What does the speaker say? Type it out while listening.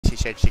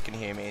appreciate she can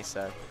hear me,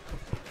 so.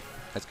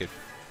 That's good.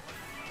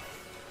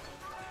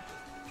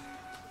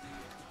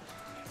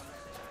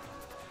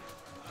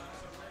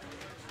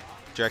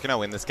 Do you reckon I'll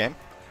win this game?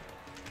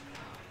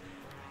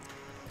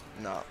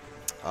 No.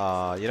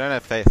 You don't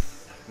have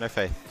faith. No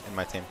faith in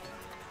my team.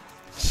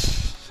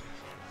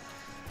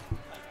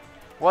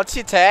 What's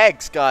your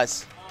tags,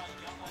 guys?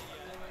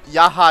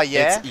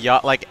 YaUhYeah?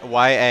 It's like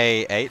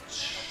YaH.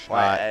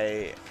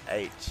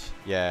 YaH.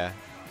 Yeah.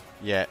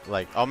 Yeah,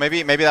 like, oh,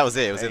 maybe that was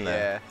it. It was in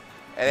there.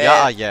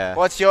 Yeah.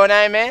 What's your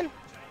name, man?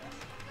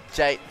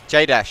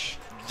 Jdash.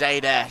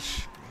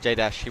 Jdash.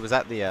 Jdash. He was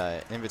at the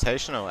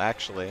Invitational,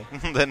 actually,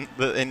 then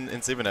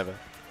in Supernova.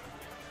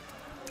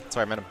 That's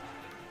where I met him.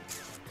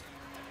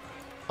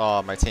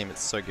 Oh, my team is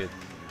so good.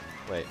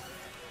 Wait.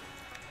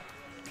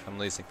 I'm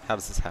losing. How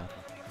does this happen?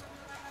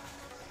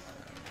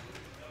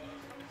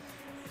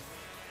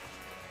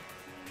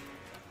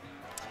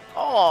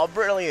 Oh,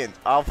 brilliant.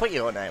 I'll put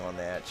your name on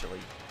there, actually.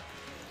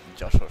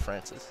 Joshua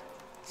Francis.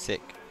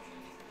 Sick.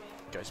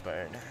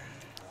 Ghostbone.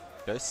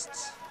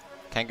 Ghosts?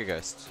 Kanga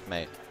Ghost.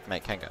 Mate,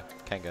 Kanga.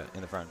 Kanga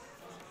in the front.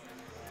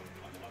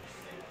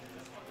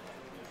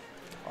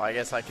 Oh, I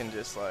guess I can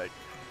just, like...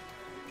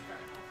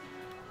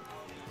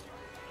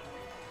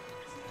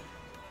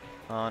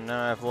 Oh no,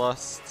 I've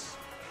lost.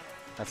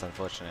 That's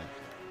unfortunate.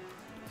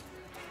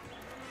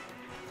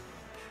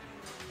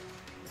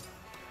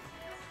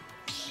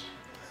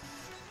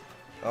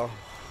 Oh.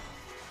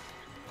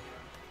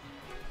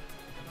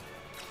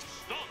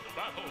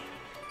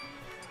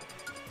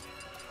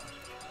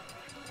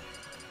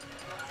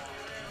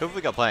 Who have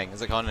we got playing?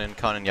 Is it Con and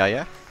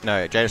YaUhYeah?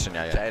 No, Jdash and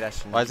YaUhYeah.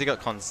 Jdash and Why has he got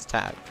Con's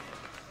tag?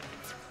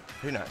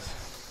 Who knows?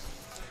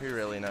 Who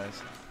really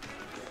knows?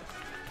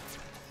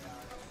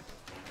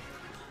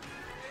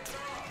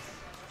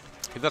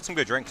 We've got some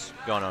good drinks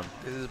going on.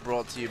 This is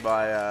brought to you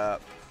by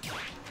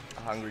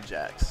Hungry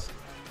Jacks.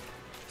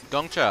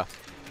 Gongcha.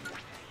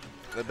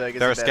 The burgers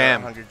They're are a better at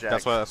scam. Hungry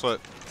Jacks. That's what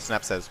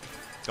Snap says.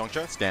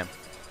 Gongcha? Scam.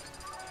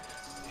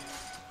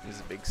 This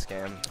is a big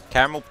scam.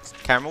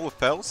 Caramel with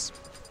pearls?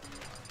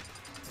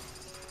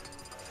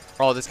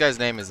 Oh, this guy's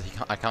name is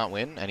I can't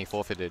win, and he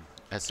forfeited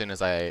as soon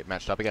as I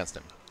matched up against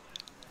him.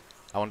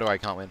 I wonder why I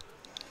can't win.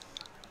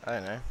 I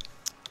don't know.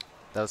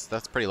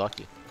 That's pretty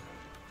lucky.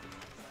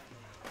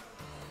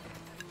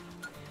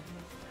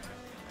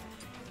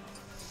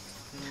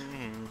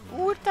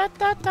 It's a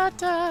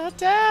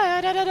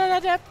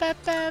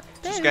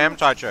scam,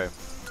 Taicho.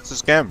 It's a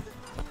scam.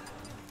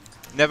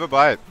 Never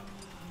buy it.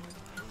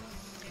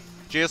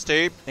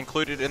 GST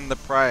included in the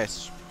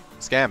price.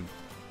 Scam.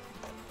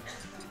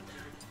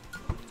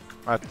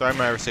 I throw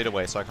my receipt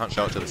away so I can't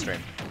show it to the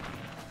stream.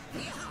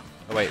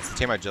 Oh wait, it's the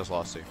team I just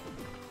lost to.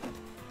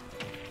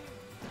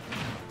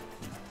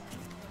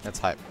 That's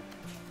hype.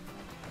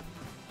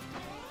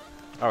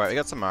 Alright, we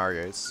got some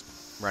Marios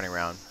running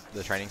around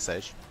the training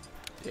stage.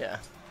 Yeah.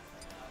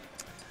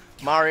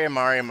 Mario.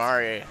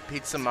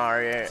 Pizza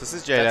Mario. So this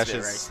is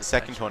Jdash's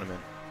second tournament.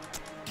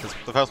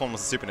 The first one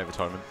was the Supernova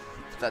tournament.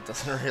 That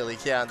doesn't really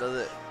count,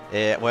 does it?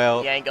 Yeah,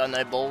 well... You ain't got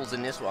no balls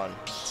in this one.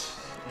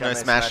 No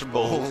smash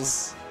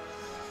balls.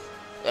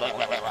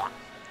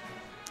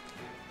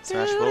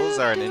 Smash balls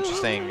are an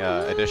interesting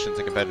addition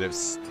to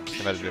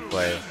competitive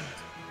play.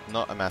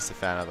 Not a massive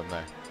fan of them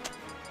though.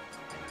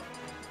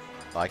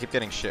 Oh, I keep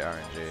getting shit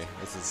RNG.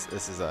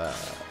 This is the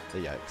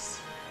yikes.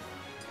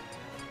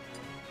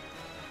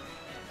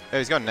 Oh,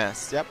 he's got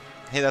Ness. Yep.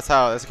 Hey, that's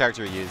the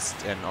character we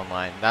used in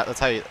online. That's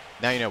how you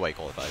now you know why you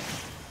qualified.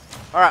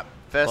 All right,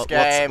 first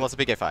game. Lots of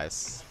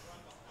PK5s.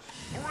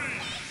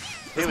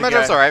 This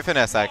matchup's alright for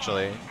Ness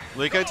actually.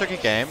 Luco took a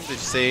game. Did you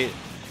see?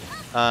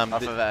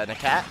 Off of a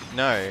cat?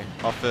 No,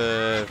 off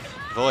of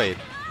Void.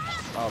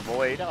 Oh,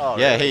 Void? Oh,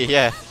 yeah, really?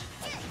 yeah.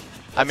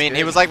 I mean, good.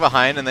 he was like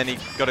behind, and then he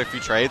got a few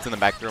trades, and then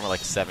back through him at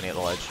like 70 at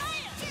the ledge.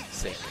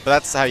 Sick. But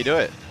that's how you do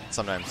it.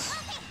 Sometimes,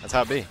 that's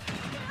how it be.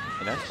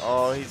 You know?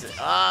 Oh, he's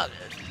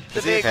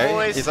the big okay?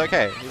 boys. He's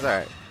okay. He's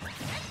alright.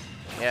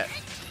 Yeah.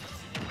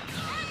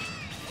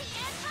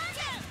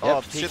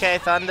 Oh, PK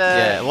Thunder.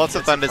 Yeah, lots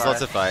of thunders,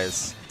 lots of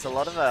fires. It's a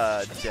lot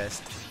of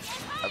just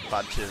a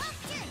bunch of,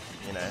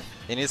 you know.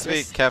 He needs to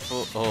be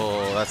careful.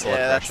 Oh, that's a lot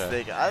of pressure. Yeah, that's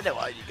big. I don't know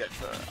why you go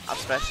for up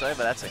smash though,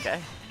 but that's okay.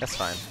 That's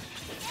fine.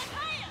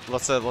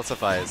 Lots of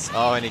fires.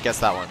 Oh, and he gets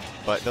that one,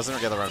 but doesn't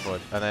get the run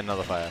forward. And then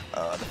another fire.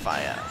 Oh, the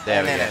fire. There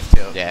and we then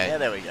go. F2. Yeah. Yeah,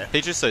 there we go.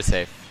 Pichu's so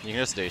safe. You can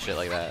just do shit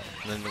like that.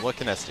 And then what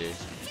can Ness do?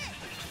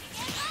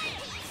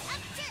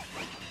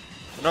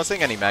 I'm not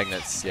seeing any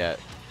magnets yet.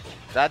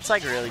 That's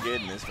like really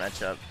good in this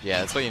matchup.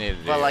 Yeah, that's what you need to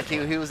do. But like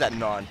he was at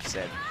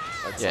 9%.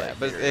 Yeah, like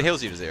but it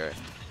heals you to 0.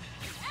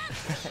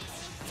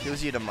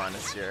 Heals you to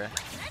 -0.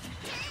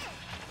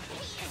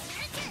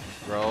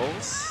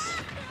 Rolls.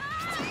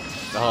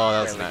 Oh,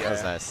 that was nice. There we That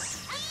was go. nice.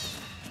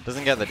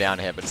 Doesn't get the down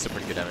here, but it's still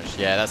pretty good damage.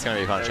 Yeah, that's gonna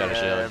be fun. Shadow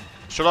Shield.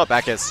 Shut up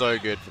back is so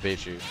good for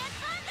Pichu.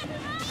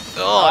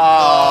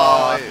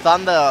 Oh, no.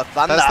 Thunder.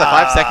 That's the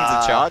 5 seconds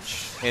of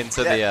charge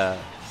into the.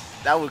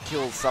 That would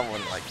kill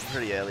someone like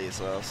pretty early as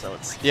well. So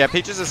it's. Yeah,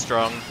 Peaches is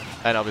strong,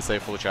 and obviously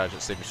full charge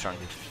is super strong.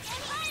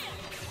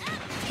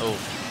 Oh.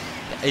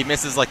 He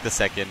misses like the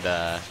second,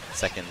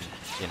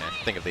 you know,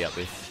 thing of the up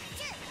B.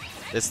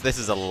 This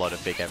is a lot of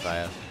PK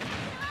fire.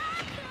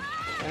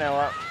 You know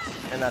what?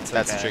 And that's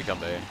a true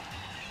combo.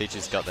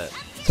 Pichu's got that.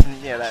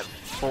 Yeah, that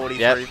 43%.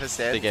 Yep,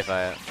 PK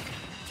fire.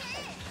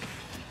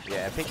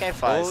 Yeah, PK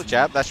fire. Oh,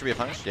 jab. That should be a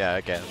punish. Yeah,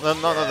 okay. Well,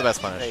 not the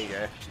best punish. There you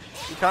go.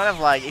 You kind of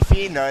like, if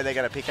you know they're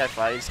gonna PK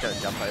fire, you just gotta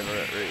jump over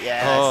it.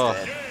 Yeah, oh.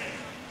 that's dead.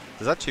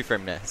 Is that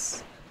 2-frame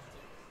Ness?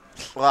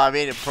 Well, I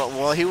mean,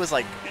 well, he was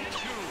like,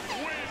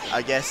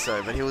 I guess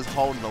so, but he was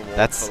holding the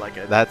wall for like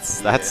a.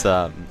 Does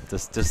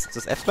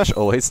F smash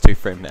always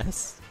 2-frame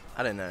Ness?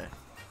 I don't know.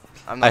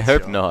 I'm not I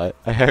hope sure. not.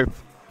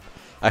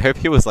 I hope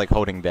he was like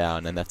holding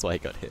down and that's why he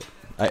got hit.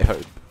 I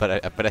hope,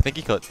 but I think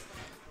he got.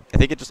 I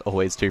think it just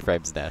always 2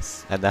 frames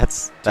Ness, and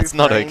that's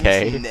not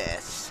okay.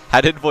 Ness. How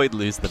did Void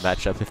lose the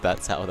matchup if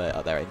that's how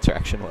their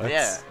interaction works?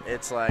 Yeah,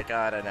 it's like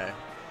I don't know.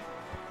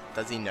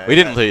 Does he know? We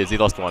didn't lose. He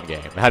lost 1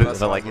 game. How did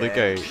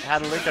Luco? How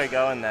did Luco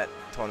go in that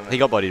tournament? He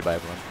got bodied by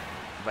everyone.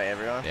 By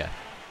everyone? Yeah.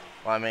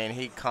 Well, I mean,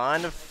 he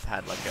kind of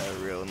had like a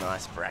real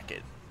nice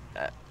bracket.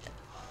 At,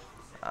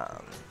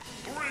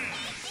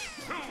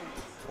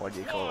 what do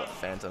you call it?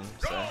 Phantom.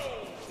 So.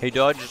 He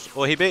dodged.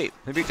 Well, he beat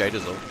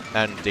Jdash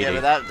and DD.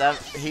 Yeah, but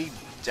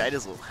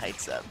Jdash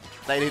hates that.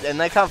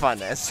 They can't find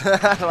Ness.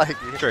 Like,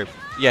 true.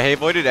 Yeah, he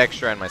avoided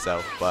Extra and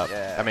myself, but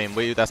yeah. I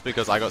mean, that's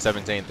because I got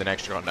 17th and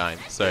Extra got 9.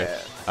 So yeah.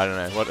 I don't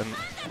know what.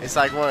 It's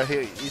like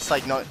it's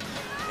like not.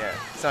 Yeah,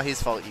 it's not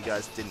his fault. You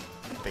guys didn't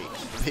beat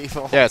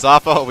people. Yeah, it's our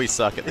fault. We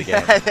suck at the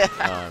game.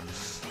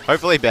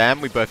 Hopefully,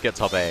 bam, we both get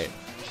top 8.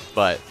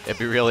 But it'd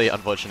be really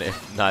unfortunate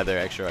if neither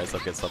Extra or Ice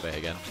gets top 8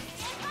 again.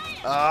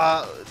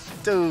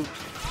 Dude.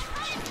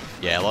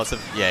 Yeah,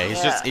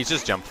 he's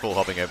just jump full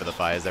hopping over the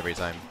fires every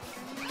time.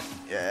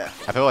 Yeah.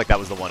 I feel like that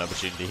was the one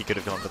opportunity he could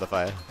have gone for the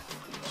fire.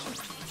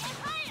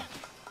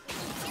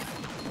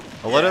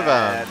 A lot of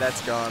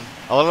that's gone.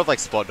 A lot of like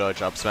spot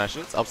dodge up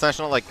smashes. Up smash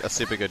not like a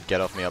super good get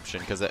off me option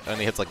because it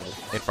only hits like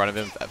in front of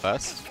him at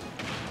first.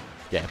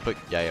 Yeah, put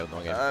YaUhYeah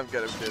on game. I'm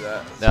gonna do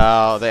that.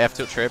 No, the F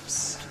tilt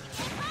trips.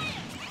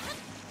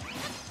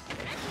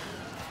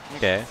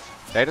 Okay,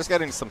 they're just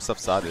getting some stuff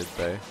started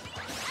though.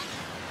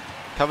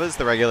 Covers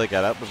the regular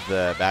get up with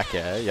the back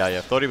air.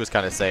 YaUhYeah thought he was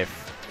kind of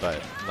safe,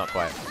 but not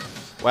quite.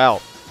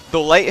 Wow, the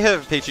late hit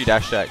of Pichu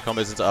dash attack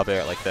combos into up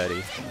air at like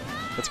 30.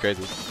 That's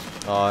crazy.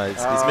 Oh,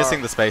 he's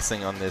missing the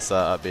spacing on this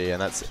up B,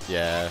 and that's,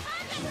 yeah.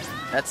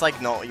 That's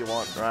like not what you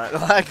want, right?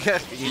 Like,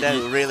 you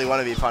don't really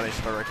want to be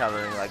punished for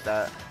recovering like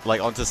that. Like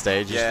onto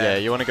stage, yeah,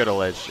 you want to go to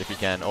ledge if you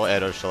can, or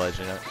air dodge to ledge,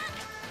 you know.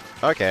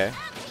 Okay,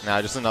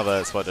 now just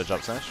another spot dodge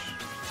up smash.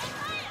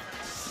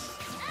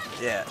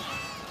 Yeah.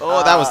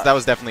 Oh, that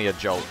was definitely a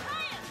jolt.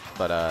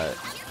 But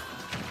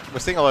we're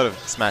seeing a lot of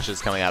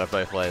smashes coming out of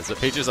both players, but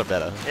Pichu's are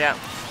better. Yeah.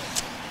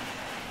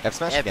 F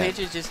smash again.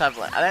 Pichu's just have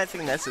like, I don't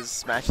think Ness's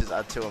smashes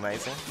are too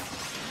amazing.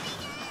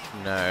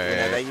 No. You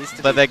know, they used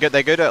to but they're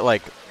good at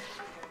like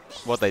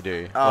what they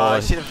do. Oh,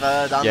 I should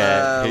have done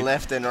the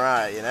left and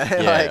right, you know?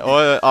 Yeah, like,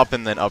 or up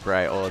and then up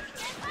right, or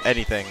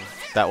anything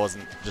that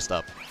wasn't just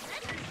up.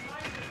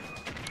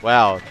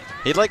 Wow,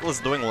 he like was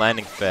doing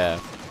landing fair,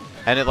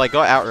 and it like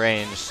got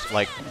outranged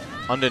like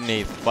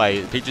underneath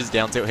by Pichu's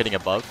down tilt hitting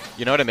above.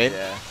 You know what I mean?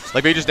 Yeah.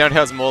 Like Pichu's down tilt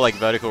has more like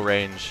vertical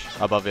range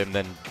above him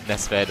than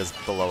Ness fair does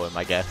below him,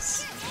 I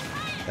guess.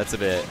 That's a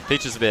bit.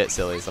 Pichu's a bit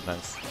silly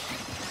sometimes.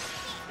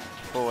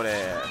 Forward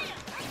air.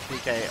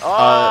 PK.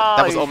 Oh,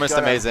 that was almost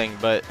amazing,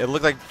 but it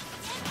looked like.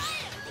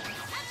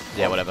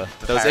 Yeah, whatever.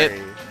 That was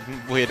it.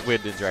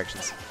 Weird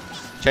interactions.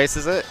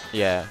 Chases it.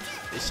 Yeah.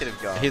 He should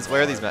have gone.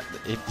 Where are these?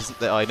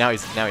 Oh, now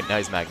he's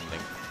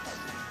magneting.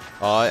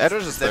 Oh,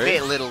 Edward's just a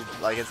bit little.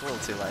 Like it's a little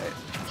too late.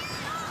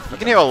 You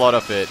can heal a lot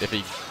of it if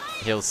he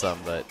heals some,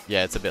 but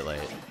yeah, it's a bit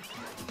late.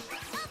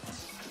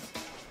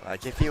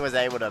 Like if he was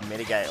able to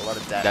mitigate a lot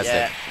of damage. That's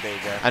it. There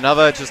you go.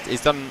 Another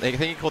he's done. I think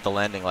he caught the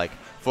landing like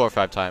 4 or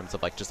 5 times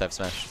of like just F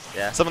smash.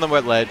 Yeah. Some of them were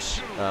at ledge,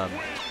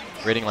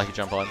 reading like a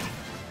jump on.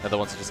 Other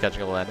ones are just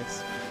catching all the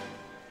landings.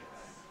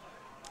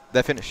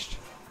 They're finished.